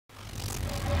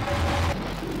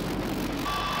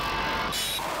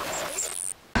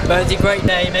Bernsey, great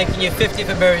day, making your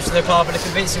 50th appearance for the club and a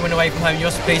convincing win away from home.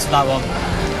 You're so pleased with that one?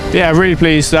 Yeah, really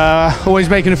pleased. Always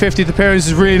making a 50th appearance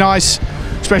is really nice,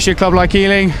 especially a club like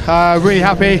Ealing. Really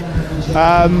happy.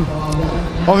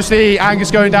 Obviously,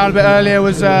 Angus going down a bit earlier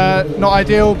was not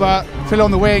ideal, but Phil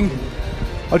on the wing.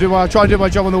 I'll try and do my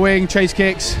job on the wing, chase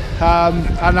kicks,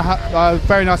 and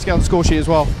very nice to get on the score sheet as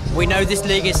well. We know this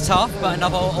league is tough, but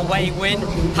another away win.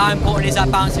 How important is that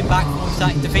bouncing back from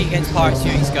that defeat against Pirates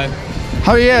 2 weeks ago?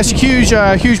 Oh yeah, it's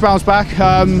a huge bounce back,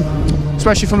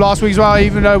 especially from last week as well.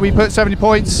 Even though we put 70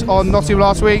 points on Nottingham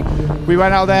last week, we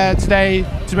went out there today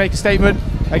to make a statement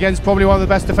against probably one of the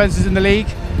best defences in the league,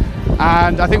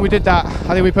 and I think we did that.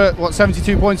 I think we put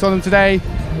 72 points on them today.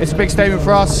 It's a big statement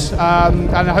for us,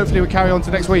 and hopefully we carry on to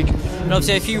next week. And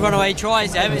obviously a few runaway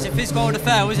tries there, but it's a physical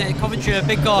affair, wasn't it? Coventry are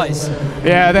big guys.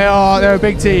 Yeah, they are. They're a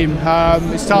big team.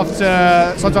 It's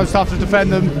sometimes tough to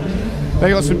defend them. They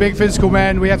got some big physical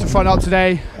men. We had to front up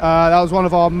today. That was one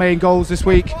of our main goals this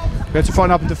week. We had to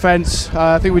front up in defence.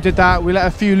 I think we did that. We let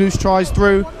a few loose tries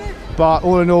through, but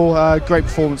all in all, great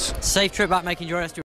performance. Safe trip back, making your rest.